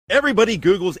Everybody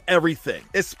Googles everything,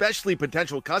 especially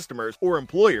potential customers or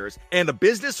employers, and a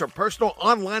business or personal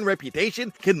online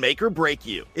reputation can make or break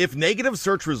you. If negative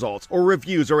search results or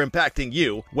reviews are impacting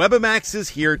you, Webamax is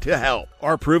here to help.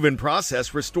 Our proven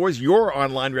process restores your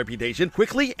online reputation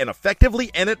quickly and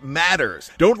effectively, and it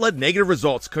matters. Don't let negative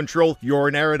results control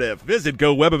your narrative. Visit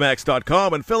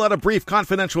GoWebamax.com and fill out a brief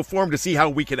confidential form to see how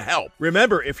we can help.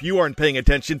 Remember, if you aren't paying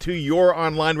attention to your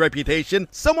online reputation,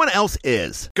 someone else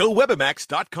is.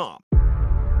 GoWebamax.com.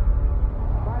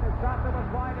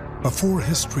 Before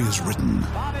history is written,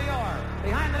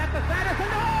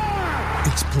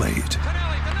 it's played.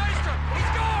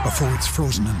 Before it's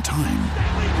frozen in time,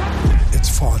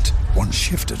 it's fought one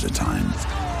shift at a time.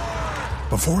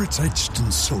 Before it's etched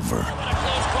in silver,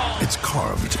 it's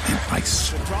carved in ice.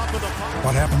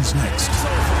 What happens next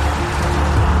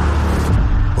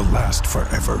will last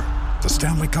forever. The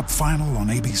Stanley Cup Final on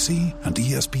ABC and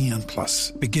ESPN Plus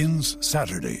begins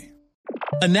Saturday.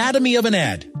 Anatomy of an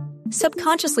ad.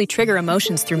 Subconsciously trigger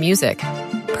emotions through music.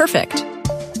 Perfect.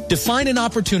 Define an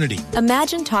opportunity.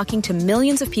 Imagine talking to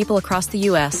millions of people across the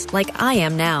U.S. like I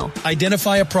am now.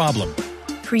 Identify a problem.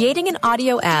 Creating an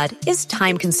audio ad is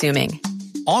time-consuming.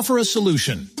 Offer a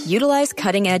solution. Utilize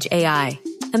cutting-edge AI.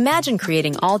 Imagine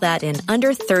creating all that in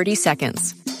under 30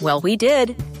 seconds. Well, we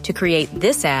did to create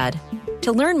this ad.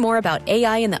 To learn more about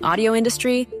AI in the audio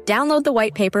industry, download the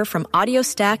white paper from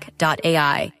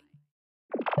audiostack.ai.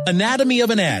 Anatomy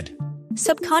of an ad.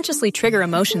 Subconsciously trigger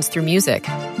emotions through music.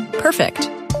 Perfect.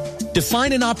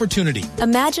 Define an opportunity.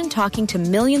 Imagine talking to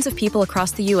millions of people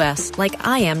across the U.S. like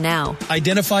I am now.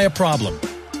 Identify a problem.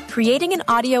 Creating an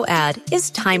audio ad is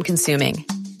time-consuming.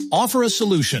 Offer a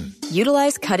solution.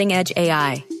 Utilize cutting-edge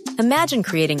AI. Imagine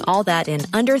creating all that in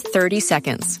under 30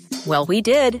 seconds. Well, we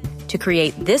did to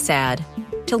create this ad.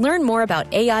 To learn more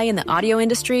about AI in the audio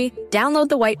industry, download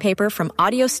the white paper from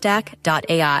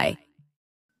audiostack.ai.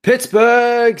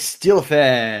 Pittsburgh Steelers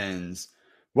fans,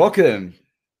 welcome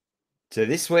to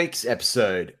this week's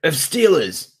episode of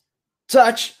Steelers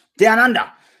Touch Down Under.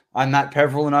 I'm Matt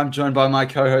Peverill, and I'm joined by my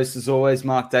co-host, as always,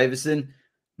 Mark Davison.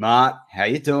 Mark, how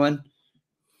you doing?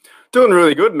 Doing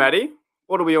really good, Matty.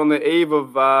 What are we on the eve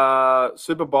of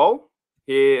Super Bowl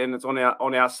here, and it's on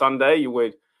our Sunday. You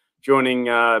were joining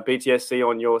BTSC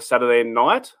on your Saturday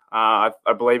night. I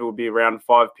believe it would be around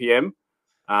 5 p.m.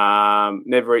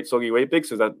 Never eat soggy wheat bix,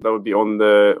 so that would be on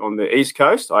the East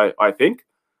Coast, I think.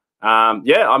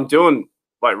 I'm doing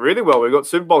really well. We've got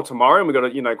Super Bowl tomorrow, and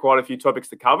we've got quite a few topics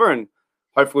to cover, and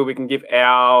hopefully we can give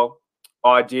our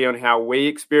idea on how we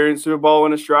experience Super Bowl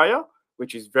in Australia,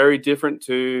 which is very different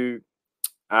to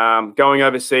going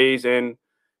overseas and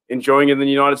enjoying it in the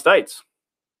United States.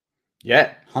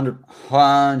 Yeah,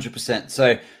 100%.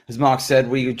 So as Mark said,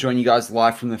 we join you guys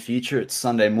live from the future. It's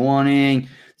Sunday morning.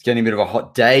 It's getting a bit of a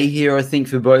hot day here, I think,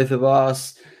 for both of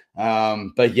us.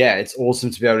 But yeah, it's awesome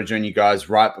to be able to join you guys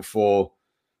right before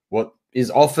what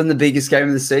is often the biggest game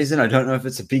of the season. I don't know if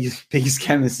it's the biggest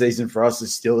game of the season for us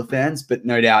as Steelers fans, but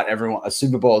no doubt a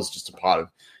Super Bowl is just a part of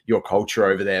your culture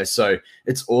over there. So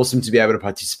it's awesome to be able to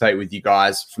participate with you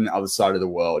guys from the other side of the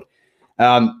world.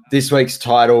 This week's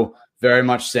title, very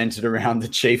much centered around the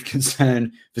chief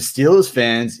concern for Steelers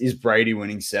fans, is Brady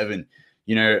winning 7.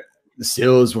 The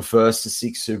Steelers were first to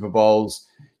 6 Super Bowls.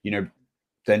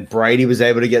 Then Brady was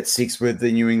able to get 6 with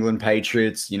the New England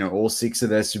Patriots, all 6 of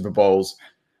their Super Bowls.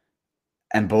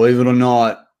 And believe it or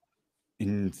not,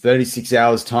 in 36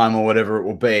 hours' time or whatever it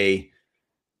will be,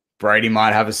 Brady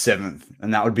might have a 7th.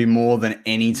 And that would be more than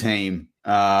any team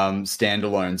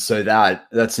standalone. So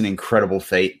that's an incredible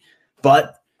feat.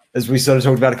 But as we sort of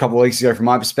talked about a couple of weeks ago from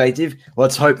my perspective,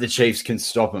 let's hope the Chiefs can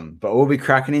stop him. But we'll be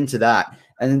cracking into that.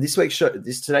 And then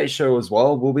today's show as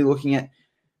well, we'll be looking at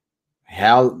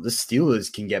how the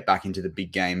Steelers can get back into the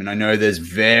big game. And I know there's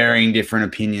varying different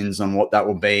opinions on what that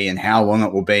will be and how long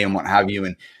it will be and what have you.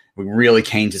 And we're really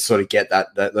keen to sort of get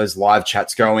those live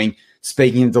chats going.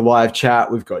 Speaking of the live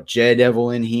chat, we've got Daredevil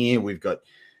in here. We've got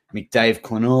McDave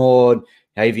Clenord,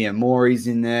 Avian Morey's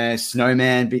in there,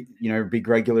 Snowman, big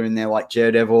regular in there like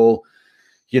Daredevil.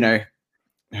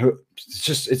 It's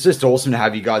just awesome to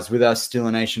have you guys with us.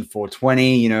 Steeler Nation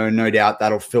 420, no doubt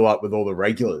that'll fill up with all the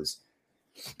regulars.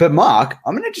 But Mark,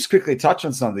 I'm going to just quickly touch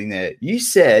on something there. You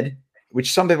said,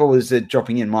 which some people was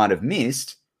dropping in might have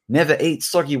missed, never eat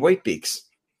soggy Wheat Bix.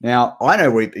 Now, I know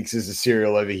Wheat Bix is a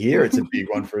cereal over here. It's a big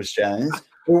one for Australians.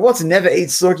 Well, what's never eat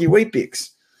soggy Wheat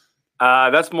Bix?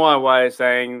 That's my way of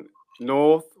saying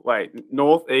north,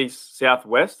 east,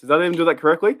 southwest. Does that even do that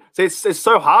correctly? See, it's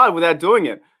so hard without doing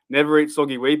it. Never eat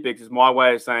soggy Wheat Bix is my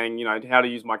way of saying, how to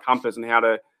use my compass and how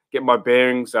to get my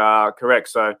bearings correct.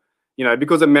 So,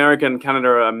 because America and Canada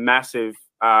are a massive,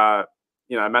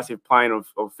 massive plain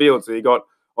of fields. So you got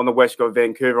on the west, you got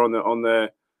Vancouver. On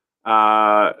the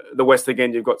west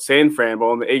again, you've got San Fran. But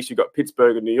on the east, you've got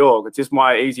Pittsburgh and New York. It's just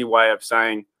my easy way of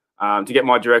saying to get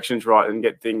my directions right and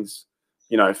get things,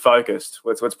 focused.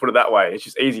 Let's put it that way. It's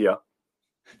just easier.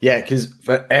 Yeah, because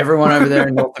for everyone over there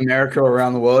in North America or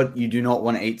around the world, you do not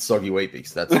want to eat soggy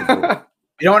Weet-Bix. That's you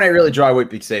don't want to eat really dry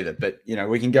Weet-Bix either. But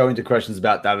we can go into questions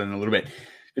about that in a little bit.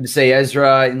 Good to see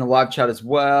Ezra in the live chat as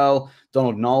well.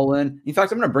 Donald Nolan. In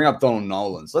fact, I'm going to bring up Donald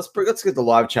Nolan. So let's get the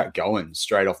live chat going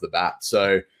straight off the bat.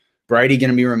 So Brady going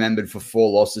to be remembered for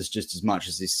 4 losses just as much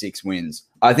as his 6 wins.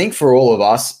 I think for all of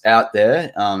us out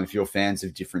there, if you're fans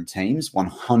of different teams,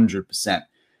 100%.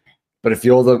 But if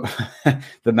you're the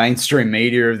mainstream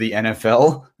media of the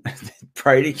NFL,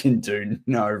 Brady can do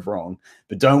no wrong.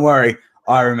 But don't worry,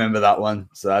 I remember that one,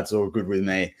 so that's all good with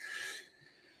me.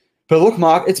 But look,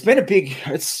 Mark, it's been a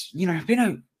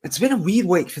weird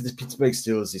week for the Pittsburgh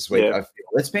Steelers this week. Yeah. I feel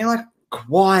it's been like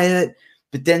quiet,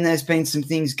 but then there's been some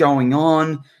things going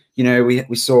on.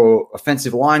 We saw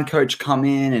offensive line coach come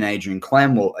in and Adrian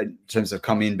Clem, in terms of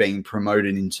come in being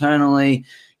promoted internally.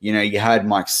 You had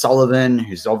Mike Sullivan,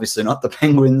 who's obviously not the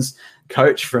Penguins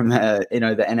coach from the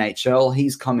NHL.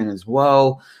 He's come in as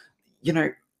well.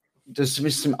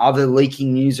 There's some other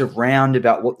leaking news around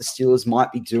about what the Steelers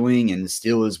might be doing, and the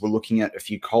Steelers were looking at a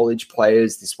few college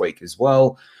players this week as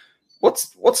well. What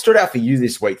stood out for you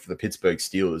this week for the Pittsburgh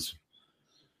Steelers?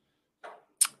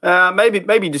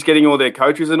 Maybe just getting all their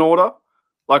coaches in order.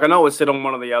 Like I know it was said on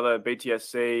one of the other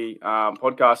BTSC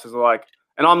podcasters,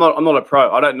 and I'm not a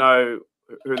pro. I don't know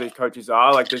who these coaches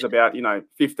are. Like there's about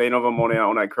 15 of them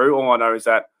on our crew. All I know is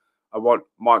that I want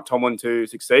Mike Tomlin to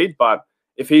succeed, but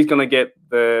if he's going to get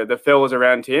the fellas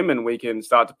around him and we can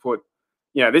start to put,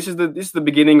 this is the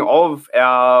beginning of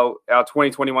our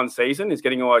 2021 season, is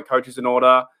getting all our coaches in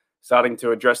order, starting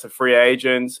to address the free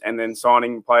agents and then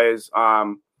signing players,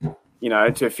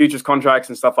 to futures contracts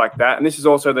and stuff like that. And this is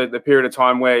also the period of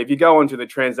time where if you go onto the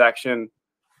transaction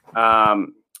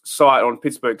site on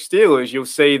Pittsburgh Steelers, you'll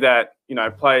see that,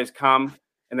 players come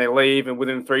and they leave and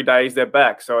within 3 days they're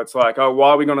back. So it's like, oh,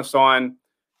 why are we going to sign?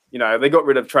 They got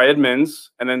rid of Trey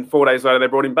Edmonds and then 4 days later they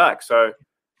brought him back. So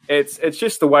it's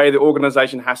just the way the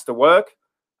organization has to work.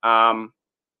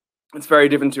 It's very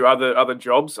different to other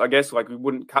jobs, I guess. Like we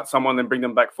wouldn't cut someone and bring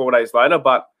them back 4 days later.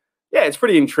 But yeah, it's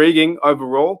pretty intriguing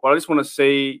overall. But I just want to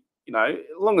see, as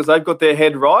long as they've got their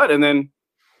head right, and then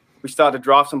we start to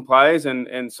draft some players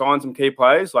and sign some key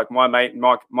players like my mate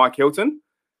Mike Hilton,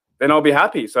 then I'll be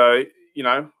happy. So,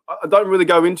 I don't really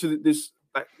go into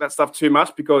that stuff too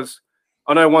much because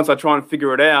I know once I try and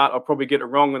figure it out, I'll probably get it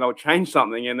wrong and I'll change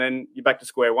something and then you're back to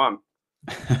square one.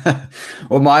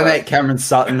 Well, my mate Cameron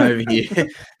Sutton over here,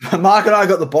 Mark and I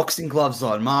got the boxing gloves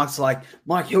on. Mark's like,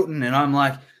 Mike Hilton, and I'm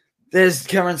like, there's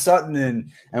Cameron Sutton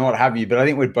and what have you. But I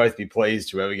think we'd both be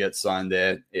pleased whoever gets signed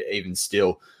there, even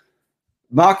still.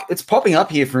 Mark, it's popping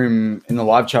up here from in the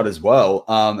live chat as well,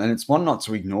 and it's one not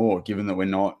to ignore, given that we're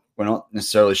not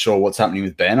necessarily sure what's happening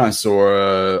with Ben. I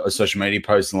saw a social media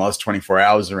post in the last 24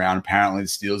 hours around apparently the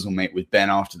Steelers will meet with Ben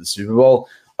after the Super Bowl.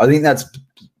 I think that's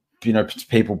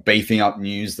people beefing up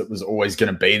news that was always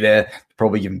going to be there.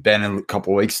 Probably giving Ben a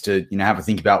couple of weeks to have a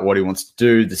think about what he wants to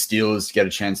do. The Steelers get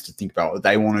a chance to think about what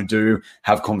they want to do,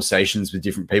 have conversations with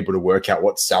different people to work out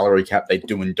what salary cap they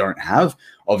do and don't have.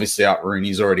 Obviously, Art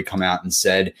Rooney's already come out and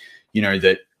said,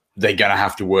 that they're going to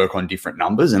have to work on different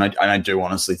numbers, and I do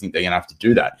honestly think they're going to have to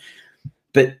do that.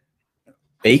 But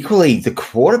equally, the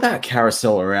quarterback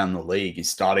carousel around the league is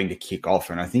starting to kick off,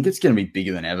 and I think it's going to be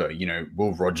bigger than ever.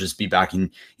 Will Rodgers be back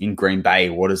in Green Bay?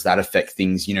 What does that affect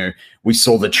things? We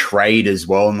saw the trade as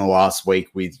well in the last week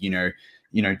with,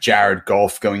 Jared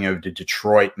Goff going over to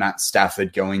Detroit, Matt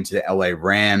Stafford going to the LA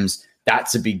Rams.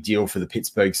 That's a big deal for the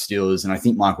Pittsburgh Steelers, and I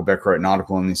think Michael Beck wrote an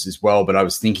article on this as well, but I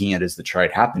was thinking it as the trade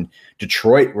happened.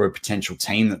 Detroit were a potential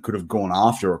team that could have gone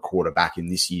after a quarterback in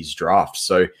this year's draft.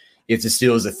 So if the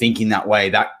Steelers are thinking that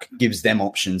way, that gives them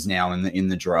options now in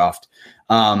the draft.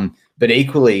 But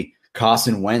equally,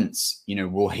 Carson Wentz,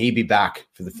 will he be back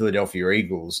for the Philadelphia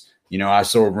Eagles? I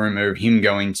saw a rumor of him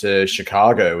going to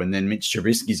Chicago, and then Mitch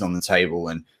Trubisky's on the table,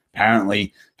 and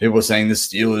apparently people are saying the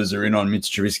Steelers are in on Mitch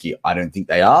Trubisky. I don't think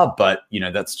they are, but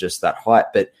that's just that hype.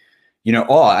 But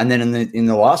and then in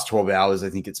the last 12 hours, I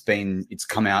think it's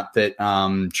come out that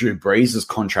Drew Brees'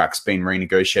 contract's been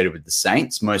renegotiated with the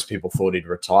Saints. Most people thought he'd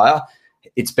retire.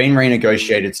 It's been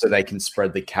renegotiated so they can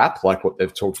spread the cap, like what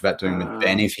they've talked about doing with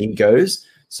Ben if he goes.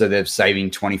 So they're saving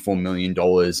 $24 million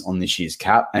on this year's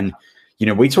cap. And,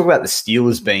 we talk about the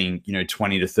Steelers being,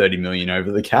 20 to 30 million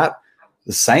over the cap.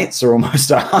 The Saints are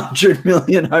almost 100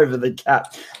 million over the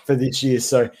cap for this year.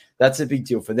 So that's a big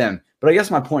deal for them. But I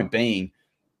guess my point being,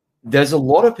 there's a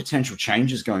lot of potential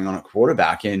changes going on at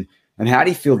quarterback. And how do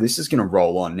you feel this is going to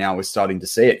roll on now we're starting to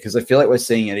see it? Because I feel like we're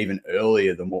seeing it even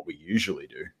earlier than what we usually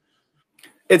do.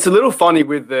 It's a little funny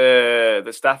with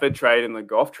the Stafford trade and the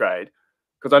Goff trade,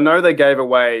 because I know they gave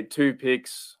away 2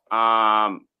 picks.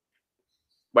 The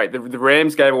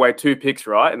Rams gave away 2 picks,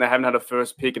 right? And they haven't had a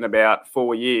first pick in about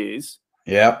 4 years.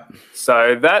 Yeah.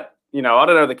 So that, I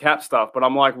don't know the cap stuff, but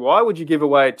I'm like, why would you give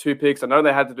away 2 picks? I know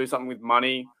they had to do something with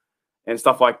money and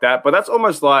stuff like that, but that's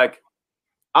almost like,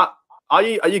 are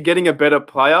you getting a better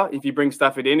player if you bring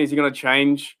Stafford in? Is he going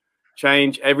to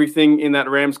change everything in that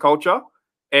Rams culture?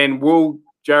 And will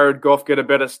Jared Goff get a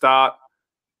better start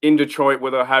in Detroit, where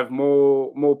they'll have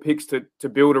more picks to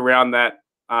build around that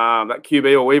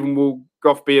QB, or even will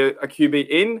Goff be a QB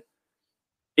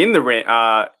in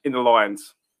the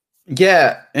Lions?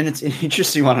 Yeah, and it's an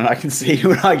interesting one, and I can see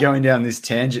you and I going down this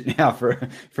tangent now for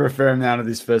a fair amount of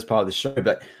this first part of the show.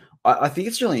 But I think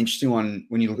it's a really interesting one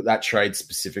when you look at that trade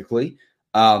specifically.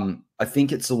 I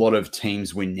think it's a lot of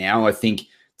teams win now. I think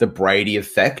the Brady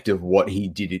effect of what he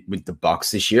did with the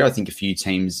Bucs this year, I think a few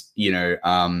teams, are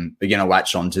going to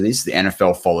latch onto this. The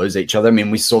NFL follows each other. I mean,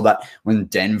 we saw that when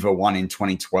Denver won in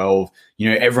 2012.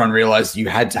 Everyone realized you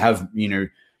had to have, you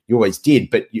always did,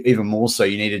 but even more so,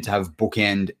 you needed to have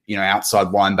bookend, outside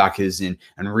linebackers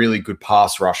and really good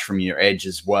pass rush from your edge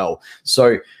as well.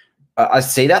 So I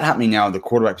see that happening now at the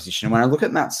quarterback position. And when I look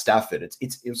at Matt Stafford,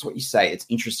 it's what you say. It's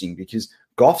interesting because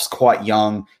Goff's quite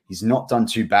young. He's not done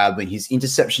too badly. His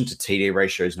interception to TD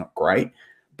ratio is not great.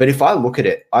 But if I look at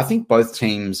it, I think both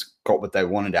teams got what they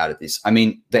wanted out of this. I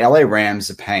mean, the LA Rams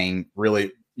are paying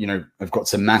really, have got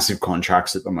some massive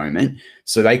contracts at the moment.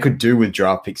 So they could do with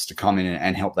draft picks to come in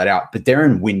and help that out. But they're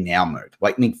in win now mode.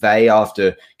 Like McVay,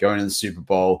 after going to the Super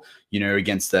Bowl,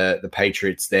 against the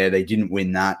Patriots there, they didn't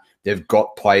win that. They've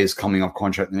got players coming off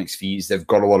contract in the next few years. They've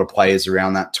got a lot of players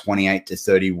around that 28 to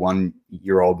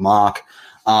 31-year-old mark.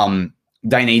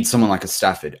 They need someone like a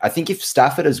Stafford. I think if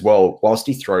Stafford as well, whilst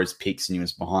he throws picks and he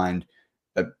was behind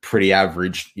a pretty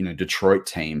average, Detroit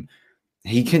team,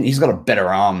 he's got a better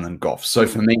arm than Goff. So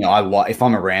for me, if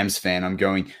I'm a Rams fan, I'm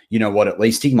going, at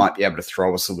least he might be able to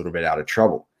throw us a little bit out of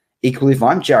trouble. Equally, if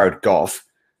I'm Jared Goff,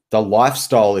 the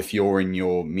lifestyle, if you're in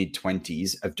your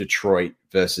mid-20s of Detroit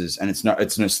versus, and it's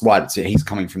no slight, he's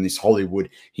coming from this Hollywood.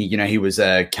 He was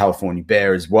a California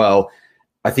Bear as well.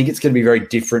 I think it's going to be very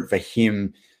different for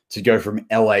him to go from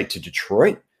LA to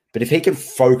Detroit. But if he can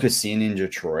focus in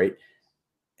Detroit,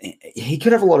 he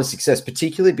could have a lot of success,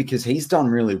 particularly because he's done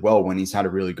really well when he's had a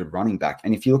really good running back.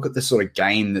 And if you look at the sort of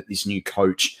game that this new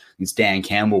coach, this Dan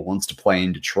Campbell, wants to play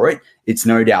in Detroit, it's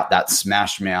no doubt that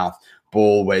smash mouth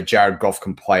ball where Jared Goff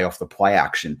can play off the play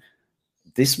action.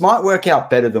 This might work out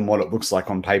better than what it looks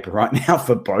like on paper right now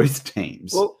for both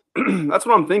teams. Well, that's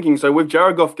what I'm thinking. So with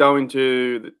Jared Goff going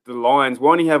to the Lions,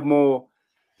 won't he have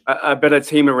a better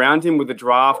team around him with the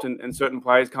draft and certain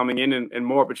players coming in and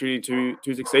more opportunity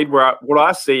to succeed? What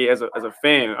I see as a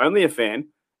fan, only a fan,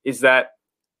 is that,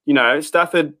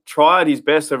 Stafford tried his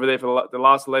best over there for the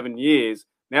last 11 years.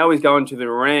 Now he's going to the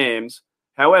Rams.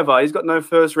 However, he's got no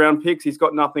first-round picks. He's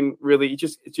got nothing really.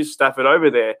 It's just Stafford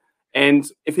over there. And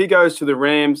if he goes to the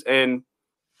Rams and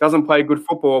doesn't play good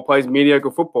football or plays mediocre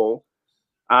football,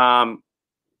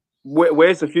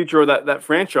 where's the future of that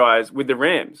franchise with the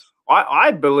Rams?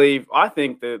 I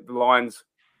think the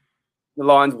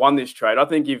Lions won this trade. I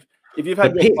think if you've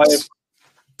had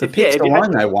the picks,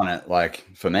 they won it. Like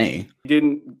for me, you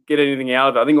didn't get anything out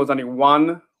of it. I think it was only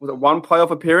one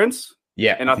playoff appearance.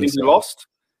 Yeah, and I think he lost.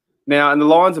 Now, and the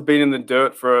Lions have been in the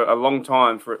dirt for a long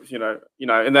time.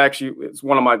 And they actually, it's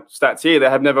one of my stats here. They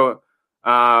have never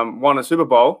won a Super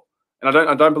Bowl, and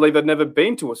I don't believe they've never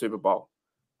been to a Super Bowl.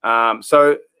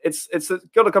 So it's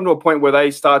got to come to a point where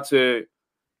they start to,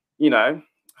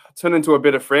 turn into a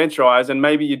better franchise, and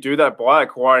maybe you do that by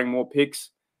acquiring more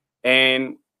picks.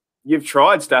 And you've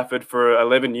tried Stafford for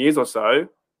 11 years or so.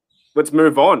 Let's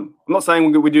move on. I'm not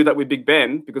saying we do that with Big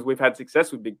Ben because we've had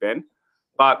success with Big Ben,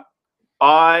 but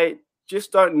I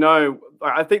just don't know.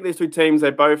 I think these two teams,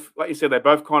 they both, like you said, they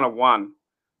both kind of won,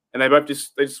 and they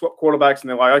just swap quarterbacks, and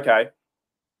they're like, okay,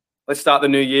 let's start the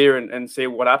new year and see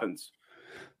what happens.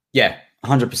 Yeah,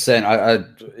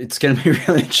 100%. It's going to be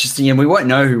really interesting, and we won't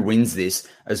know who wins this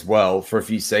as well for a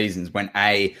few seasons when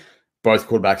both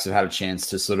quarterbacks have had a chance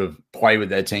to sort of play with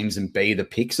their teams, and B, the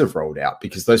picks have rolled out,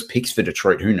 because those picks for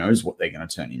Detroit, who knows what they're going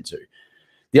to turn into.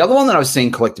 The other one that I was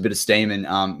seeing collect a bit of steam, and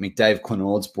McDave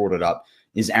Clenord's brought it up,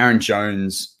 is Aaron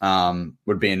Jones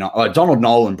would be Donald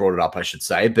Nolan brought it up, I should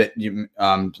say, but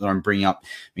I'm bringing up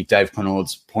McDave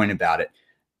Clenord's point about it,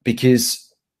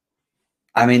 because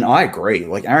I mean, I agree.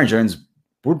 Like Aaron Jones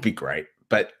would be great,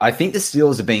 but I think the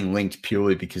Steelers are being linked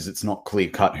purely because it's not clear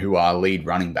cut who our lead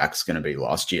running back's going to be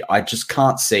last year. I just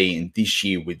can't see in this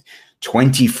year with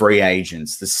 20 free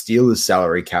agents, the Steelers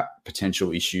salary cap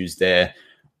potential issues there.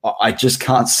 I just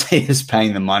can't see us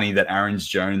paying the money that Aaron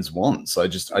Jones wants. I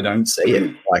don't see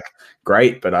it. Like,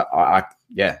 great, but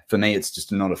yeah, for me, it's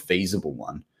just not a feasible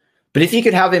one. But if you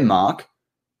could have him, Mark,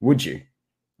 would you?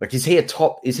 Like, is he a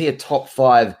top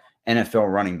 5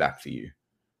 NFL running back for you?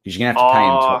 Because you're gonna have to pay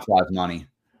him top 5 money.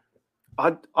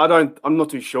 I'm not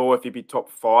too sure if he'd be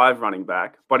top 5 running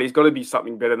back, but he's got to be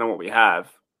something better than what we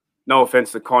have. No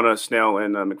offense to Connor, Snell,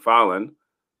 and McFarland.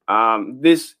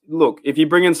 If you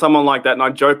bring in someone like that, and I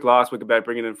joked last week about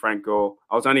bringing in Frank Gore,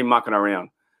 I was only mucking around.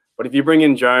 But if you bring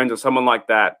in Jones or someone like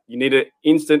that, you need an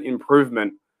instant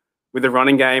improvement with the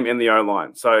running game and the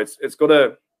O-line. So it's got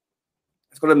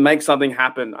to make something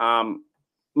happen.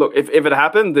 If it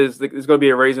happened, there's got to be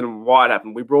a reason why it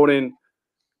happened. We brought in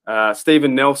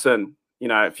Steven Nelson,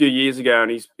 a few years ago,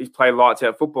 and he's played lights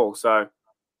out football. So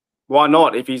why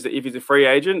not? If he's a free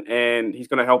agent and he's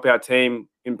going to help our team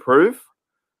improve,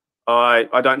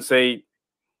 I don't see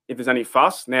if there's any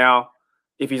fuss. Now,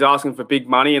 if he's asking for big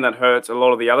money and that hurts a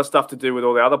lot of the other stuff to do with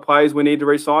all the other players we need to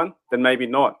re-sign, then maybe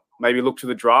not. Maybe look to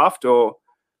the draft, or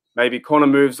maybe Connor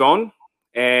moves on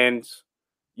and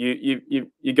you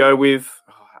go with,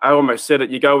 I almost said it,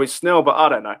 you go with Snell, but I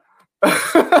don't know.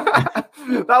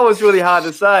 That was really hard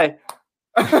to say.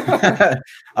 I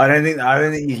don't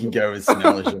think you can go with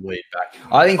Snell as your lead back.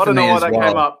 I don't know why that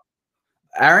came up.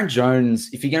 Aaron Jones,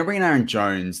 if you're going to bring in Aaron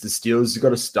Jones, the Steelers have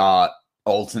got to start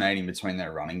alternating between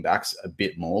their running backs a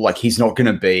bit more. Like, he's not going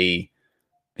to be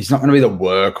the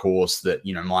workhorse that,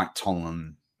 Mike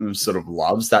Tomlin sort of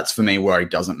loves. That's for me where he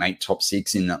doesn't make top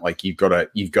 6, in that, like, you've got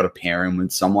to pair him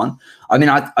with someone. I mean,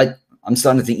 I'm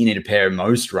starting to think you need to pair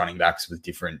most running backs with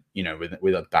different,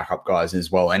 with backup guys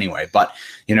as well anyway. But,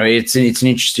 it's an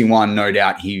interesting one. No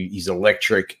doubt he's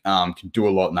electric, can do a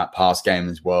lot in that pass game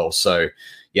as well. So,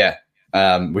 yeah,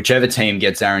 whichever team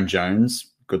gets Aaron Jones,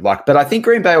 good luck. But I think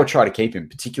Green Bay will try to keep him,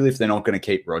 particularly if they're not going to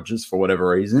keep Rodgers for whatever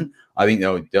reason. I think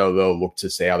they'll look to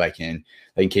see how they can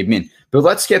keep him in. But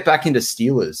let's get back into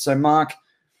Steelers. So, Mark,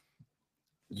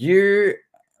 we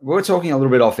were talking a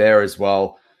little bit off air as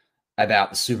well about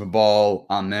the Super Bowl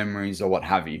memories or what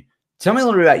have you. Tell me a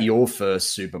little bit about your first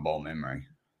Super Bowl memory.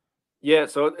 Yeah,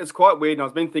 so it's quite weird. And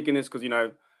I've been thinking this because,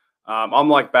 I'm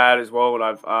like bad as well.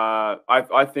 And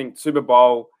I think Super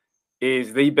Bowl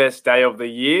is the best day of the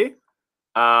year.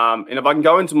 And if I can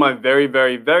go into my very,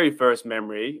 very, very first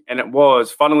memory, and it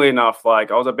was, funnily enough,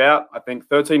 like I was about, I think,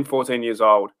 13, 14 years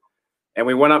old. And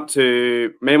me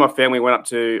and my family went up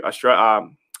to Australia,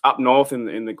 up north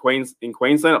in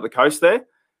Queensland, up the coast there.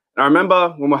 And I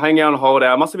remember when we were hanging out on holiday,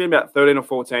 I must have been about 13 or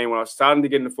 14 when I was starting to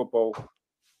get into football.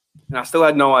 And I still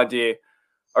had no idea.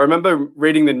 I remember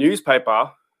reading the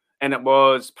newspaper, and it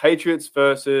was Patriots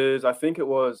versus, I think it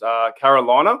was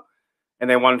Carolina. And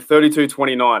they won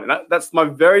 32-29. And that's my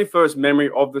very first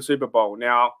memory of the Super Bowl.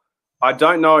 Now, I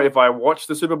don't know if I watched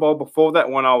the Super Bowl before that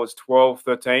when I was 12,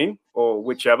 13, or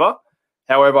whichever.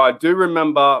 However, I do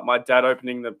remember my dad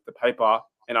opening the paper,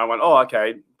 and I went, oh,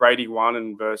 okay, Brady won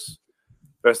and versus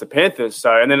the Panthers.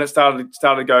 So, and then it started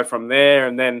to go from there.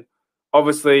 And then,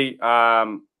 obviously,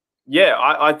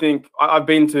 I think I've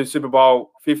been to Super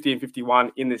Bowl 50 and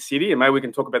 51 in the city, and maybe we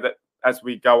can talk about that as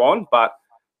we go on. But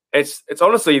it's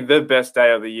honestly the best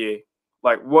day of the year.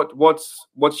 Like,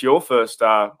 what's your first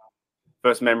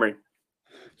memory?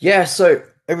 Yeah, so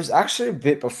it was actually a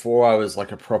bit before I was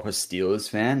like a proper Steelers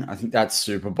fan. I think that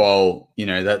Super Bowl,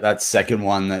 that second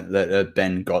one that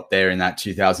Ben got there in that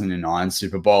 2009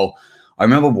 Super Bowl, I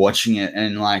remember watching it,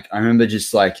 and like I remember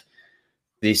just like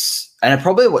this, and it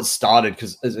probably what started,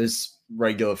 because as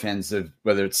regular fans of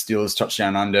whether it's Steelers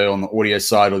Touchdown Under on the audio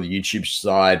side or the YouTube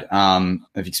side,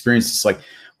 I've experienced this, like,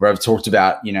 where I've talked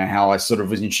about, how I sort of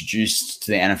was introduced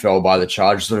to the NFL by the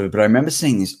Chargers, sort of. But I remember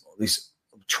seeing this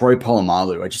Troy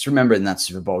Polamalu. I just remember in that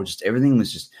Super Bowl, just everything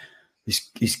was just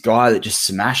this guy that just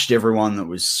smashed everyone, that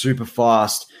was super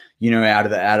fast, out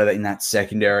of in that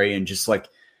secondary, and just like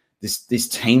this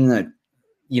team that,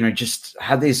 just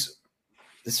had this.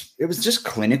 It was just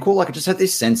clinical. Like, I just had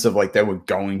this sense of like they were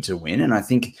going to win, and I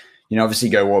think obviously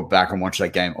go back and watch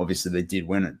that game. Obviously, they did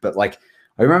win it, but like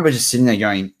I remember just sitting there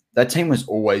going, that team was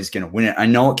always going to win it. I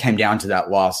know it came down to that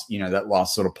last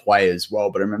sort of play as well,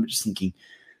 but I remember just thinking,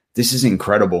 this is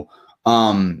incredible.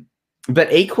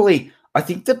 But equally, I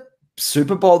think the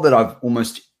Super Bowl that I've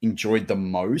almost enjoyed the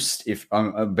most, if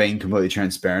I'm being completely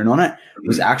transparent on it,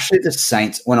 was actually the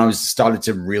Saints. When I started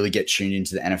to really get tuned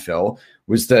into the NFL,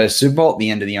 was the Super Bowl at the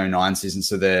end of the 2009 season.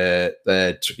 So the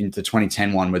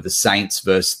 2010 one with the Saints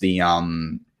versus the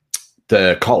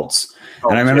Colts.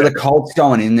 And I remember the Colts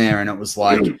going in there, and it was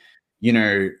like, you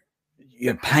know, you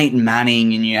had Peyton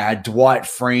Manning, and you had Dwight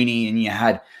Freeney, and you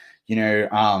had, you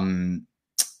know,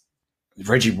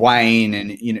 Reggie Wayne,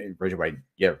 and, you know, Reggie Wayne.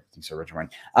 Yeah, I think so, Reggie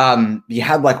Wayne. You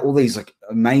had like all these like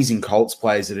amazing Colts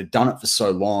players that had done it for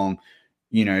so long.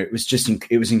 You know, it was just,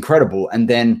 it was incredible. And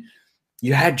then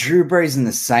you had Drew Brees and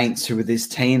the Saints, who were this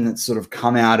team that sort of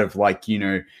come out of like, you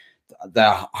know,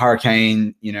 the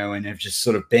hurricane, you know, and have just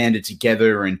sort of banded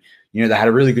together, and, you know, they had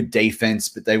a really good defense,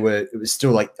 but it was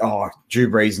still like, oh, Drew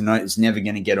Brees is never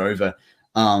going to get over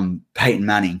Peyton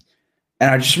Manning.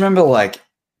 And I just remember like,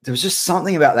 there was just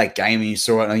something about that game, and you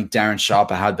saw it. I think Darren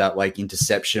Sharper had that like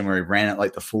interception where he ran it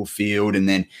like the full field. And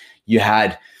then you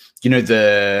had, you know,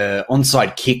 the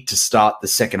onside kick to start the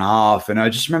second half. And I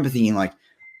just remember thinking like,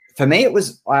 for me,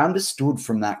 I understood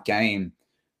from that game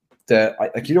that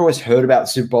like you'd always heard about the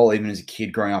Super Bowl, even as a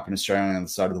kid growing up in Australia on the other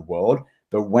side of the world.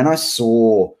 But when I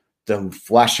saw the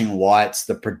flashing lights,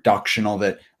 the production of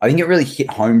it, I think it really hit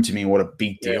home to me what a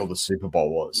big deal the Super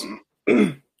Bowl was.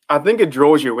 I think it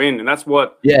draws you in, and that's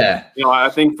what. Yeah, you know, I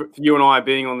think for you and I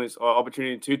being on this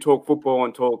opportunity to talk football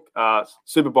and talk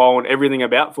Super Bowl and everything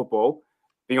about football,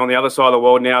 being on the other side of the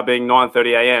world now, being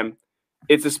 9:30 a.m.,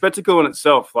 it's a spectacle in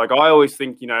itself. Like, I always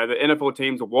think, you know, the NFL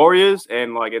teams are warriors,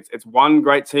 and like it's one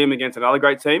great team against another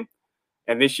great team.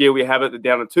 And this year we have it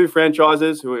down to two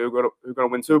franchises who are going to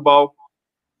win Super Bowl,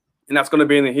 and that's going to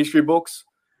be in the history books.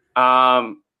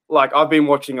 Like, I've been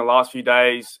watching the last few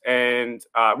days, and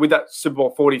with that Super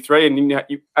Bowl 43, and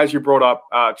as you brought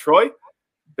up Troy,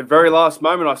 the very last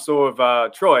moment I saw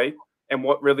of Troy, and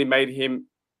what really made him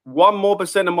 1% more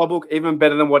in my book even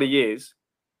better than what he is.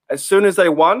 As soon as they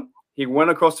won, he went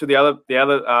across to the other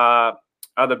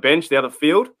bench, the other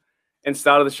field, and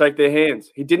started to shake their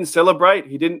hands. He didn't celebrate.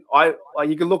 He didn't.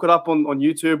 You can look it up on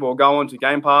YouTube or go on to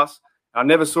Game Pass. I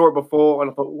never saw it before, and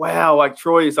I thought, wow, like,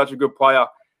 Troy is such a good player.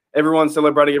 Everyone's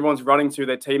celebrating. Everyone's running to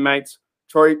their teammates.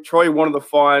 Troy wanted to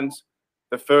find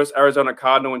the first Arizona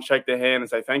Cardinal and shake their hand and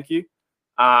say thank you.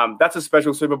 That's a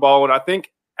special Super Bowl, and I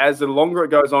think as the longer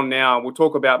it goes on now, we'll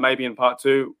talk about maybe in part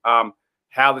two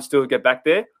how the Steelers get back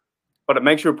there. But it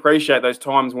makes you appreciate those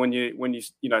times when you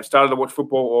started to watch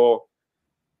football, or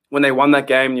when they won that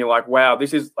game, and you're like, wow,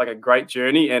 this is like a great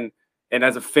journey. And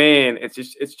as a fan,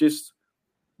 it's just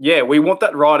yeah, we want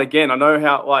that ride again. I know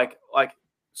how like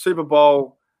Super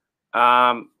Bowl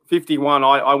 51.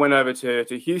 I went over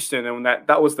to Houston, and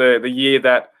that was the year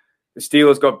that the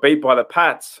Steelers got beat by the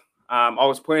Pats. I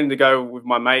was planning to go with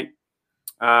my mate,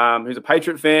 who's a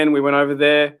Patriot fan. We went over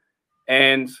there,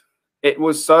 and it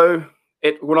was so.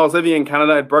 When I was living in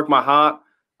Canada, it broke my heart.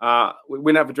 We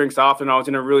went out for drinks after, and I was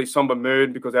in a really somber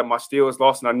mood because my Steelers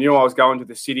lost, and I knew I was going to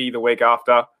the city the week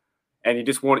after. And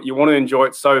you want to enjoy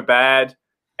it so bad,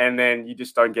 and then you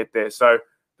just don't get there. So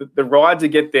the ride to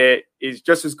get there is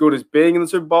just as good as being in the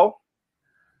Super Bowl.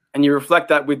 And you reflect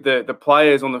that with the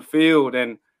players on the field,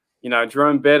 and, you know,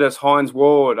 Jerome Bettis, Hines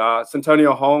Ward,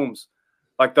 Santonio Holmes,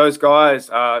 like those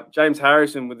guys. James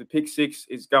Harrison with the pick six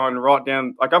is going right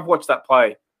down. Like, I've watched that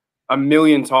play a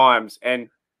million times, and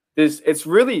it's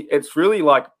really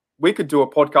like we could do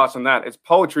a podcast on that. It's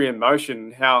poetry in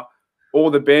motion, how all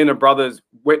the band of brothers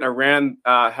went around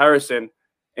Harrison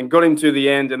and got him to the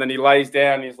end, and then he lays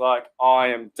down and he's like, I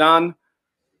am done.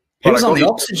 He was on the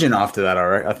oxygen after that,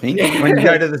 I think. When you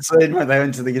go to the scene when they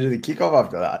went to the kickoff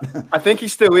after that. I think he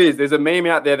still is. There's a meme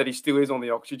out there that he still is on the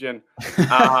oxygen.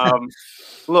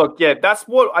 Look, yeah, that's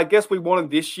what I guess we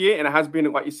wanted this year, and it has been,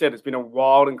 like you said, it's been a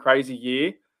wild and crazy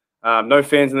year. No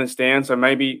fans in the stands, so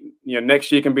maybe, you know,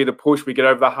 next year can be the push. We get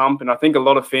over the hump, and I think a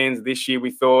lot of fans this year,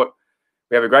 we thought,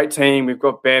 we have a great team, we've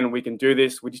got Ben, we can do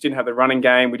this. We just didn't have the running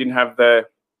game, we didn't have the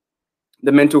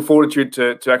mental fortitude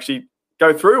to actually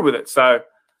go through with it. So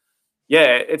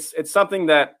yeah, it's something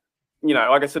that, you know,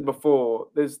 like I said before,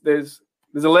 there's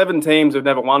 11 teams who've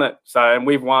never won it. So, and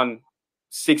we've won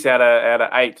 6 out of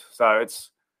 8. So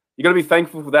you got to be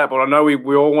thankful for that. But I know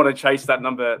we all want to chase that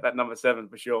number 7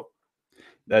 for sure.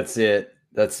 That's it.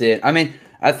 I mean,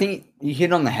 I think you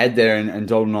hit on the head there, and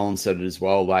Dalton Nolan said it as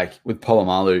well. Like, with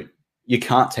Polamalu, you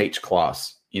can't teach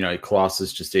class. You know, class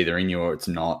is just either in you or it's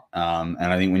not. And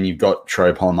I think when you've got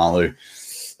Troy Polamalu,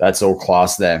 that's all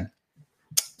class there.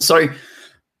 So,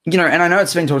 you know, and I know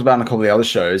it's been talked about in a couple of the other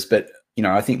shows, but, you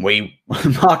know, I think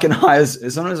Mark and I, as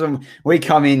sometimes when we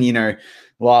come in, you know,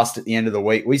 last at the end of the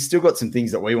week, we still got some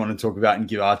things that we want to talk about and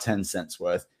give our 10 cents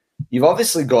worth. You've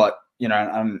obviously got, you know,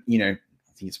 I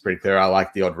think it's pretty clear I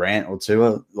like the odd rant or two.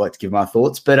 I like to give my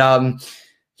thoughts. But,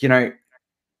 you know,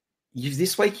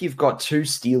 this week you've got two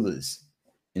Steelers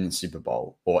in the Super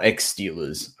Bowl, or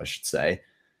ex-Steelers, I should say.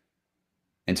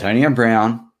 Antonio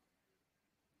Brown,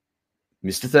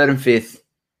 Mr. Third and Fifth,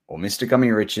 or Mr. Gummy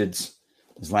Richards,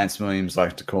 as Lance Williams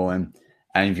likes to call him.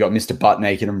 And you've got Mr. Butt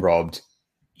Naked and Robbed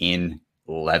in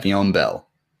Le'Veon Bell.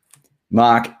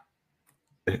 Mark,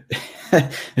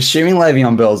 assuming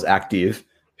Le'Veon Bell's active,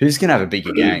 who's going to have a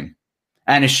bigger game?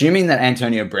 And assuming that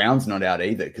Antonio Brown's not out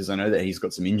either, because I know that he's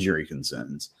got some injury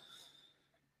concerns.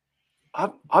 I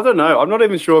don't know. I'm not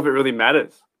even sure if it really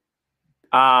matters.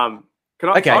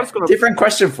 Different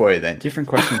question for you then.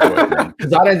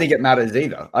 Because I don't think it matters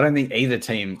either. I don't think either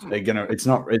team are gonna. It's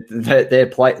not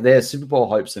their Super Bowl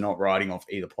hopes are not riding off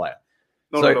either player.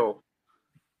 Not at all.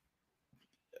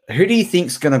 Who do you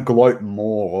think's going to gloat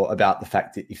more about the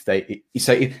fact that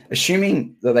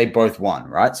assuming that they both won,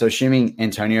 right? So assuming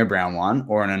Antonio Brown won,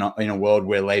 or in a world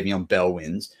where Le'Veon Bell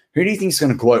wins, who do you think is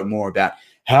going to gloat more about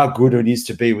how good it is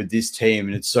to be with this team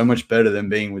and it's so much better than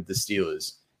being with the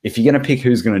Steelers? If you're going to pick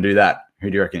who's going to do that, who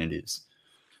do you reckon it is?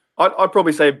 I'd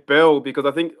probably say Bell, because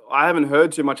I think I haven't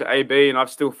heard too much of AB, and I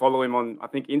still follow him on, I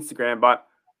think, Instagram. But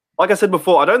like I said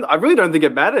before, I really don't think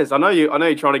it matters. I know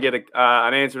you're trying to get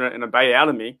an answer and a bait out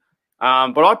of me,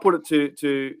 but I put it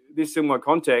to this similar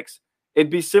context. It'd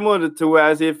be similar to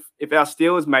as if our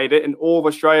Steelers made it and all of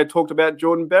Australia talked about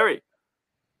Jordan Berry.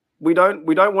 We don't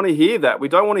want to hear that. We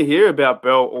don't want to hear about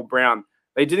Bell or Brown.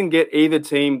 They didn't get either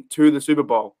team to the Super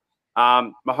Bowl.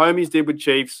 Mahomes did with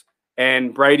Chiefs,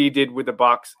 and Brady did with the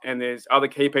Bucks, and there's other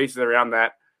key pieces around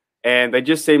that, and they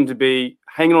just seem to be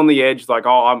hanging on the edge. Like,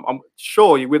 oh, I'm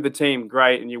sure you're with the team,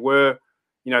 great, and there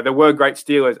were great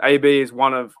Steelers. AB is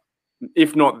one of,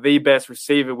 if not the best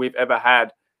receiver we've ever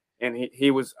had, and he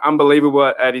was unbelievable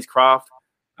at his craft.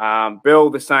 Bill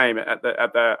the same at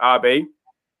the RB,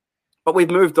 but we've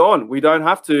moved on. We don't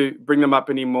have to bring them up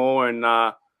anymore, and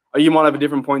you might have a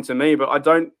different point to me, but I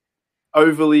don't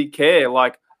overly care.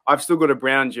 Like, I've still got a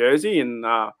Brown jersey, and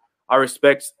I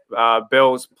respect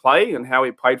Bell's play and how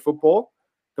he played football,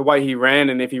 the way he ran,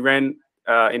 and if he ran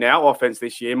in our offense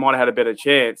this year, might have had a better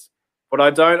chance. But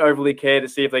I don't overly care to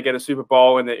see if they get a Super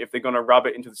Bowl and if they're going to rub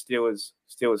it into the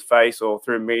Steelers' face or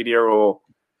through media, or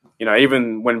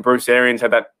even when Bruce Arians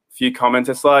had that few comments,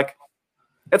 it's like,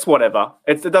 it's whatever.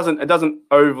 It doesn't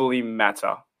overly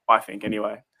matter, I think,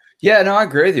 anyway. Yeah, no, I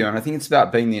agree with you. And I think it's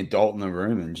about being the adult in the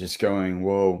room and just going,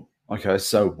 well, okay,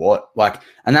 so what? Like,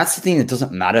 and that's the thing that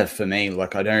doesn't matter for me.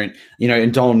 Like, I don't,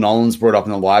 and Donald Nolan's brought up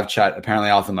in the live chat, apparently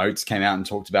Arthur Motes came out and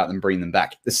talked about them bringing them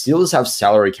back. The Steelers have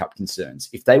salary cap concerns.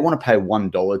 If they want to pay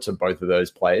 $1 to both of those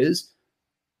players,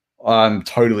 I'm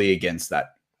totally against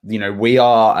that. We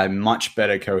are a much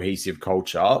better cohesive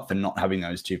culture for not having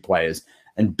those two players.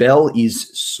 And Bell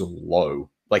is slow.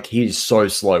 Like, he's so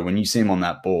slow. When you see him on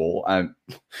that ball,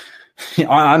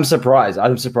 I'm surprised.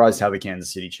 I'm surprised how the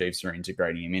Kansas City Chiefs are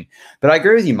integrating him in. But I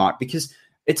agree with you, Mike, because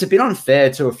it's a bit unfair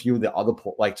to a few of the other,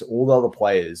 to all the other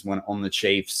players when on the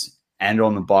Chiefs and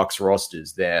on the Bucs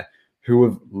rosters there, who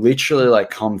have literally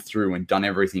come through and done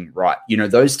everything right.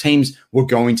 Those teams were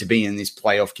going to be in this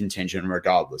playoff contention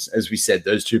regardless. As we said,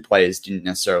 those two players didn't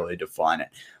necessarily define it.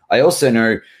 I also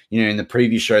know, in the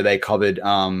previous show they covered,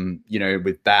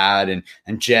 with Bad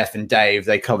and Jeff and Dave,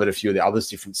 they covered a few of the other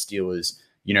different Steelers,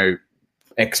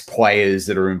 ex-players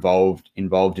that are involved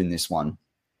in this one.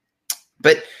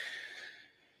 But,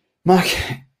 Mike,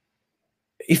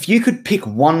 if you could pick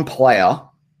one player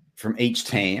from each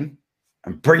team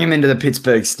and bring him into the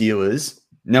Pittsburgh Steelers,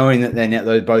 knowing that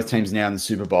they're both teams now in the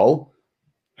Super Bowl,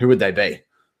 who would they be?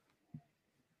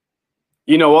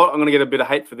 You know what? I'm going to get a bit of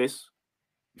hate for this.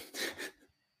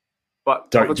 But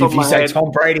if you say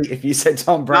Tom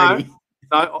Brady,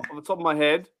 no, off the top of my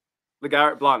head,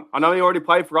 LeGarrette Blount. I know he already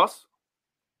played for us,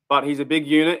 but he's a big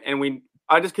unit, and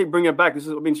I just keep bringing it back.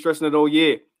 I've been stressing it all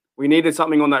year. We needed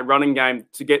something on that running game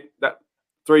to get that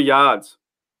 3 yards.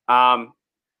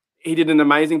 He did an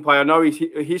amazing play. I know his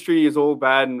history is all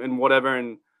bad and whatever,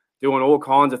 and doing all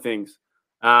kinds of things.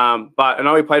 But I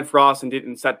know he played for us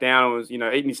and sat down and was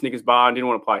eating his Snickers bar and didn't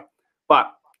want to play.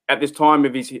 But at this time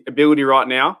of his ability right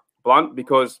now, Blunt,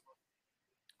 because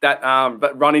that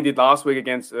run he did last week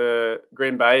against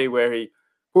Green Bay, where he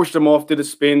pushed him off, did a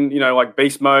spin, like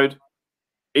beast mode.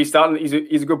 He's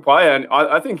a good player, and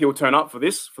I think he'll turn up for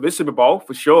this Super Bowl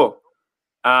for sure.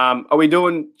 Are we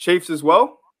doing Chiefs as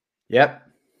well? Yep.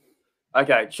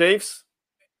 Okay, Chiefs.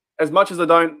 As much as I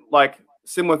don't like,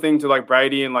 similar thing to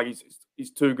Brady and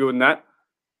he's too good in that,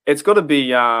 it's got to be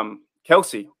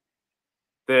Kelce.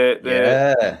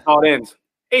 The tight ends.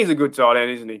 He's a good tight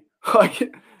end, isn't he?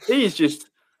 He's just,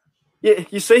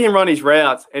 you see him run his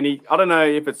routes, and I don't know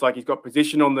if it's he's got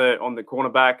position on the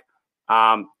cornerback.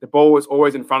 The ball is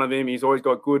always in front of him. He's always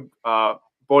got good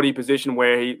body position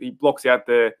where he blocks out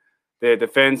the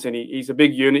defense, and he's a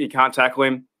big unit. You can't tackle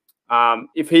him.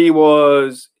 If he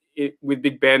was with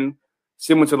Big Ben,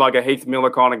 similar to like a Heath Miller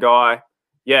kind of guy,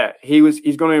 yeah,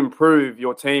 he's going to improve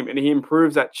your team, and he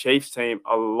improves that Chiefs team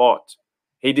a lot.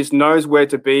 He just knows where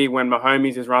to be when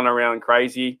Mahomes is running around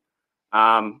crazy.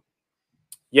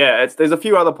 There's a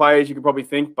few other players you could probably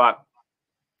think, but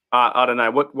I don't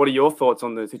know. What are your thoughts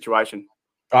on the situation?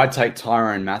 I'd take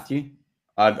Tyrann Mathieu.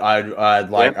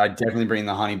 I'd definitely bring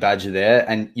the Honey Badger there,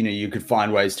 and you could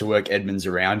find ways to work Edmonds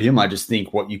around him. I just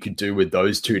think what you could do with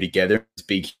those two together is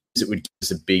big. It would give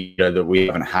us a big that we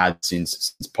haven't had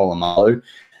since Polamalu,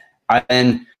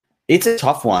 and it's a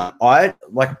tough one.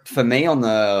 For me on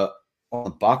the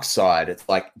Bucs side, it's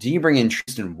like, do you bring in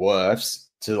Tristan Wirfs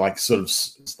to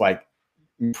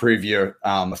improve your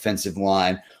offensive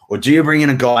line, or do you bring in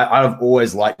a guy? I've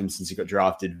always liked him since he got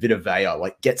drafted, Vita Vea.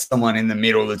 Like, get someone in the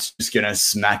middle that's just going to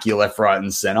smack you left, right,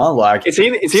 and center. Like, is he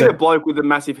the bloke with the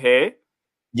massive hair?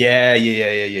 Yeah. He's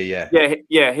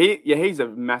a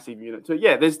massive unit too.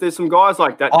 Yeah, there's some guys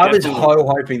like that. I was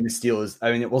hoping the Steelers.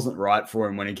 I mean, it wasn't right for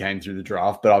him when he came through the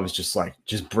draft, but I was just like,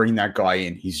 just bring that guy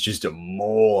in. He's just a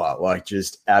mauler. Like,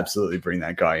 just absolutely bring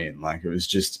that guy in. Like, it was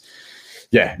just.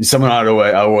 Yeah, someone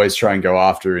I always try and go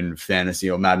after in fantasy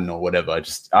or Madden or whatever. I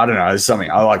don't know. There's something.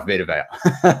 I like Vita Vea.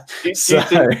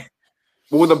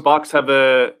 Will the Bucs have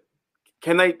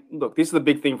can they look? This is the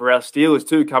big thing for our Steelers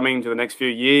too, coming into the next few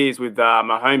years with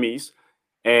Mahomes.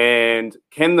 And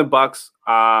can the Bucs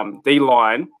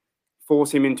D-line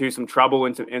force him into some trouble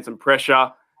and some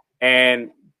pressure?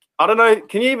 And I don't know.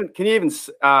 Can you even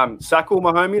sackle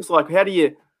Mahomes? Like, how do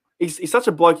you? He's such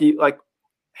a blokey. Like,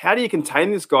 how do you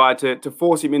contain this guy to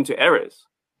force him into errors?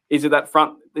 Is it that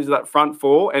front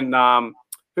four? And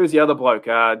who's the other bloke?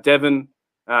 Devin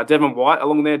White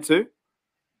along there too?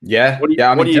 Yeah.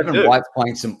 Devin White's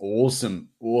playing some awesome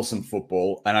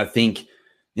football. And I think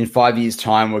in 5 years'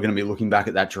 time, we're going to be looking back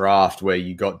at that draft where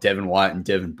you got Devin White and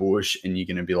Devin Bush, and you're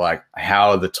going to be like,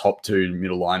 how are the top two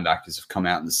middle linebackers have come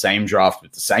out in the same draft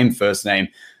with the same first name?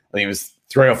 I think it was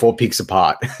 3 or 4 picks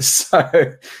apart. So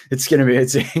it's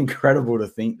incredible to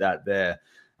think that there.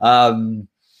 It's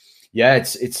going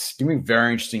to be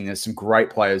very interesting. There's some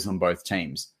great players on both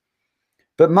teams.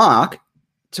 But Mark,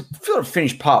 to sort of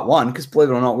finish part one, because believe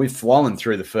it or not, we've flown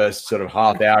through the first sort of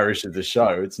half hour-ish of the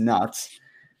show. It's nuts.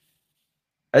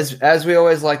 As we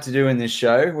always like to do in this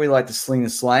show, we like to sling the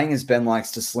slang, as Ben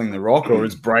likes to sling the rock, or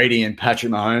as Brady and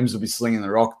Patrick Mahomes will be slinging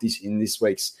the rock this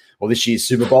year's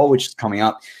Super Bowl, which is coming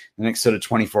up the next sort of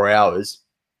 24 hours.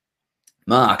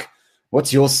 Mark,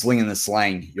 what's your slinging the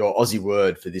slang, your Aussie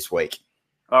word for this week?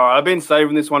 All right, I've been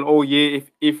saving this one all year.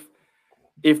 If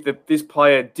this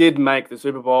player did make the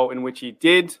Super Bowl, in which he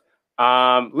did,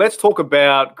 let's talk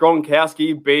about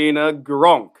Gronkowski being a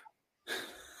Gronk.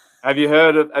 Have you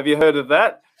heard of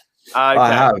that? Okay.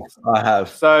 I have.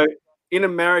 So in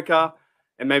America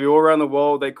and maybe all around the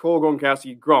world, they call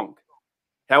Gronkowski Gronk.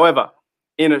 However,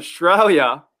 in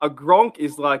Australia, a Gronk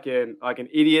is like an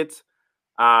idiot,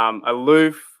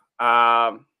 aloof,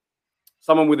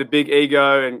 someone with a big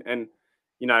ego and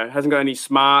hasn't got any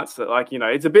smarts.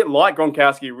 It's a bit like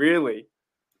Gronkowski, really.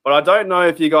 But I don't know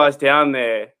if you guys down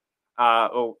there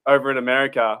or over in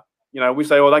America, we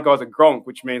say, that guy's a Gronk,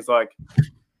 which means like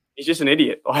he's just an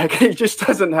idiot. Like, he just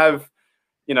doesn't have,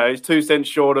 he's 2 cents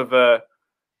short of the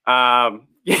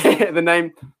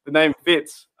name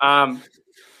fits. I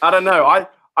don't know.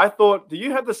 I thought, do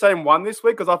you have the same one this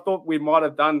week? Because I thought we might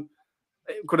have done,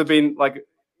 it could have been like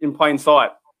in plain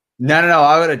sight. No,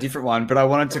 I got a different one, but I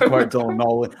wanted to quote Donald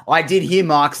Nolan. I did hear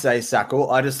Mark say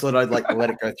Sackle. I just thought I'd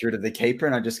let it go through to the keeper,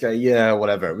 and I just go, yeah,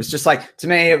 whatever. It was just like, to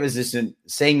me, it was just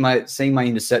seeing my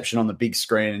interception on the big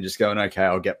screen and just going, okay,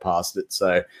 I'll get past it.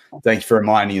 So thanks for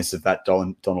reminding us of that,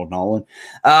 Donald Nolan.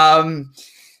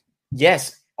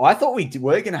 Yes, I thought we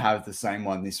were going to have the same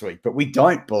one this week, but we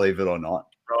don't, believe it or not.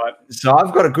 Right. So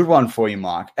I've got a good one for you,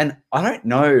 Mark, and I don't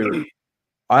know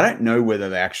whether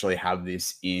they actually have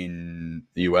this in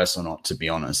the US or not, to be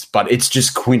honest, but it's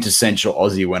just quintessential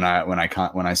Aussie when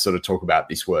I sort of talk about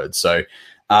this word. So,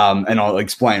 and I'll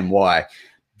explain why.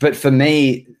 But for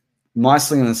me, my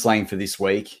sling and slang for this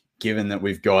week, given that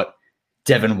we've got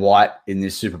Devin White in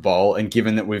this Super Bowl and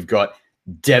given that we've got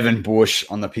Devin Bush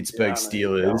on the Pittsburgh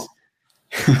Steelers,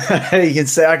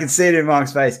 I can see it in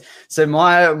Mark's face. So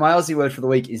my Aussie word for the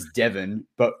week is Devon,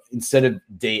 but instead of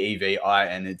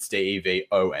D-E-V-I-N, it's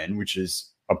D-E-V-O-N, which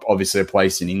is obviously a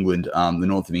place in England, the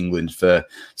north of England, for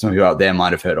some of you out there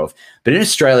might have heard of. But in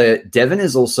Australia, Devon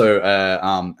is also,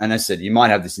 and I said, you might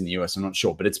have this in the US, I'm not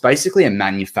sure, but it's basically a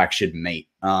manufactured meat.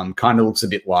 Kind of looks a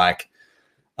bit like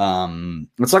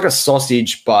It's like a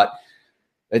sausage, but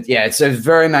it's a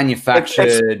very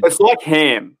manufactured. It's like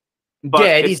ham. But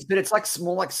it is, but it's like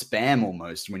more like spam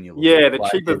almost when you look at it. The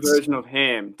cheaper version of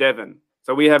ham, Devon.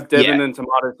 So we have Devon and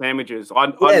tomato sandwiches.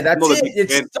 That's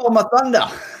it. It's stole my thunder.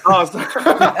 Oh,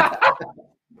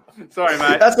 sorry,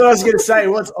 mate. That's what I was going to say.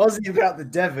 What's Aussie about the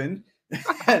Devon?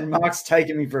 And Mark's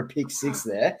taking me for a pick six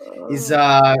there. Is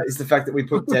the fact that we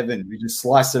put Devon. We just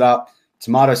slice it up,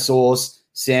 tomato sauce,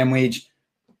 sandwich.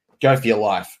 Go for your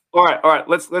life. All right.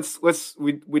 Let's.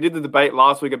 We did the debate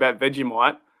last week about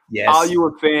Vegemite. Yes. Are you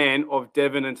a fan of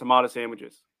Devon and tomato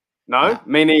sandwiches? No,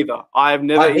 me neither. I have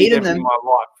never eaten them in my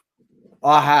life.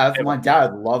 I have. Ever. My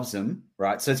dad loves them,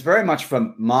 right? So it's very much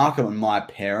from Marco and my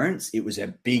parents. It was a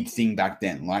big thing back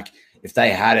then. Like if they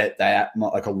had it,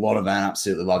 like a lot of them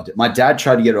absolutely loved it. My dad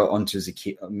tried to get it onto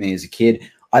me as a kid.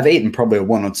 I've eaten probably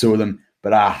one or two of them,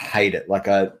 but I hate it. Like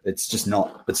it's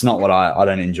not what I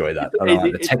don't enjoy that. I don't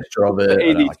like the texture of it.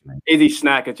 Easy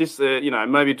snack. It's just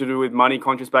maybe to do with money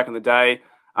conscious back in the day.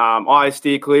 I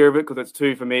steer clear of it because it's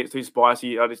too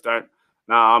spicy. I just don't.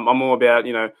 I'm all about,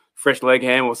 fresh leg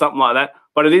ham or something like that.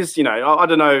 But it is, I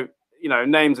don't know,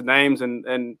 names are names,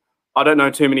 and I don't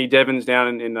know too many Devons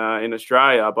down in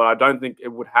Australia, but I don't think it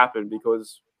would happen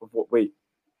because of what we,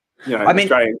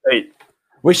 Australians eat.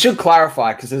 We should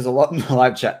clarify because there's a lot in the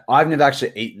live chat. I've never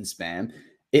actually eaten spam.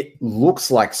 It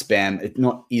looks like spam. It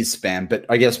is spam, but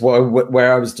I guess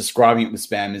where I was describing it with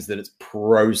spam is that it's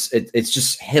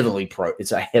just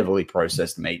it's a heavily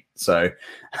processed meat. So,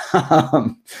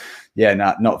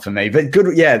 not for me. But good,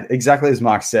 exactly as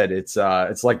Mark said. It's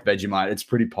like Vegemite. It's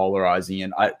pretty polarizing,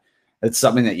 and it's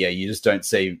something that you just don't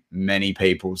see many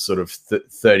people sort of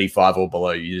 35 or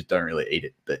below. You just don't really eat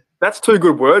it. But that's two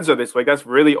good words of this week. That's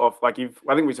really off. Like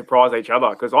I think we surprised each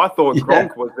other because I thought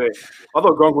Gronk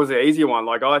was the easier one.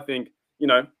 Like I think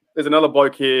there's another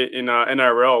bloke here in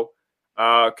NRL,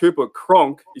 Cooper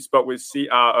Cronk. He spelled with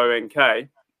Cronk,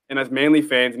 and as Manly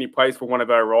fans, and he plays for one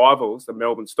of our rivals, the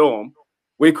Melbourne Storm.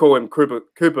 We call him Cooper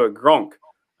Gronk.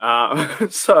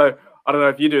 So I don't know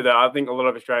if you do that. I think a lot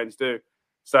of Australians do.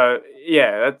 So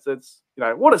that's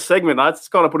what a segment. That's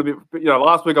kind of put a bit.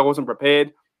 Last week I wasn't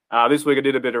prepared. This week I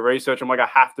did a bit of research. I'm like, I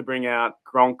have to bring out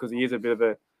Gronk because he is a bit of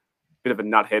a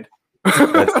nuthead.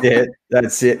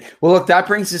 That's it. Well, look, that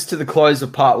brings us to the close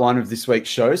of part one of this week's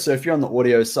show. So if you're on the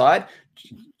audio side,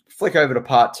 flick over to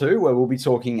part two where we'll be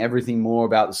talking everything more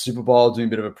about the Super Bowl, doing a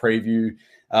bit of a preview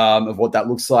of what that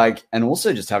looks like, and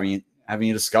also just having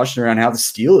a discussion around how the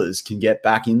Steelers can get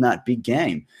back in that big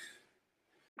game.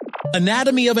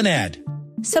 Anatomy of an ad.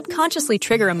 Subconsciously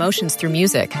trigger emotions through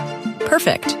music.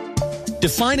 Perfect.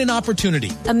 Define an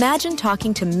opportunity. Imagine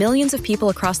talking to millions of people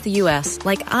across the U.S.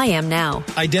 like I am now.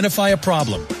 Identify a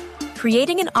problem.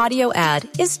 Creating an audio ad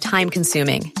is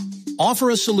time-consuming. Offer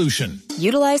a solution.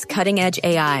 Utilize cutting-edge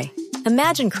AI.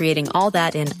 Imagine creating all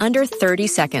that in under 30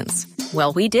 seconds.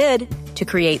 Well, we did to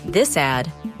create this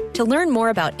ad. To learn more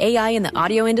about AI in the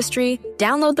audio industry,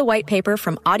 download the white paper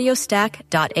from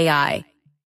audiostack.ai.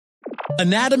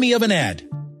 Anatomy of an ad.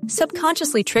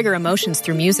 Subconsciously trigger emotions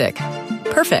through music.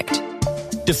 Perfect.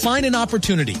 Define an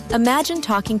opportunity. Imagine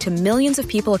talking to millions of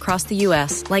people across the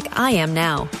U.S. like I am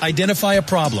now. Identify a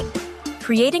problem.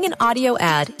 Creating an audio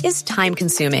ad is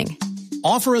time-consuming.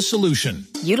 Offer a solution.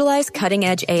 Utilize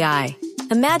cutting-edge AI.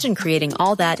 Imagine creating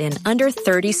all that in under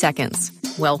 30 seconds.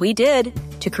 Well, we did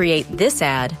to create this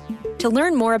ad. To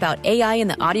learn more about AI in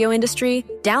the audio industry,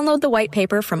 download the white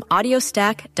paper from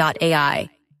audiostack.ai.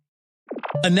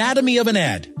 Anatomy of an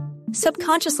ad.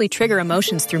 Subconsciously trigger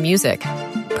emotions through music.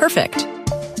 Perfect.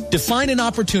 Define an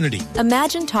opportunity.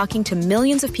 Imagine talking to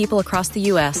millions of people across the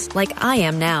U.S. like I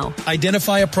am now.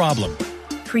 Identify a problem.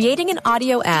 Creating an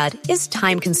audio ad is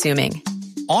time-consuming.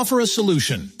 Offer a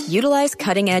solution. Utilize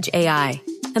cutting-edge AI.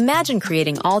 Imagine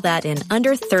creating all that in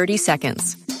under 30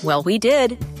 seconds. Well, we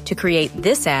did to create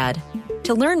this ad.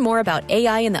 To learn more about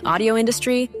AI in the audio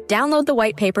industry, download the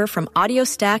white paper from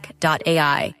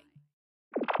audiostack.ai.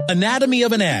 Anatomy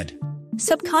of an ad.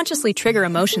 Subconsciously trigger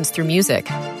emotions through music.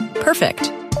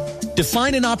 Perfect.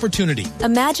 Define an opportunity.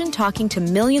 Imagine talking to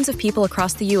millions of people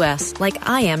across the U.S. like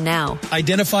I am now.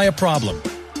 Identify a problem.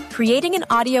 Creating an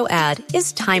audio ad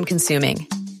is time-consuming.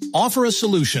 Offer a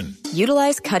solution.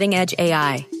 Utilize cutting-edge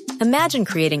AI. Imagine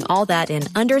creating all that in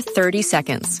under 30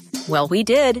 seconds. Well, we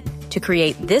did to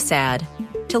create this ad.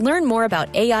 To learn more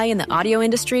about AI in the audio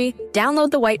industry,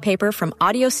 download the white paper from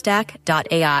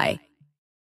audiostack.ai.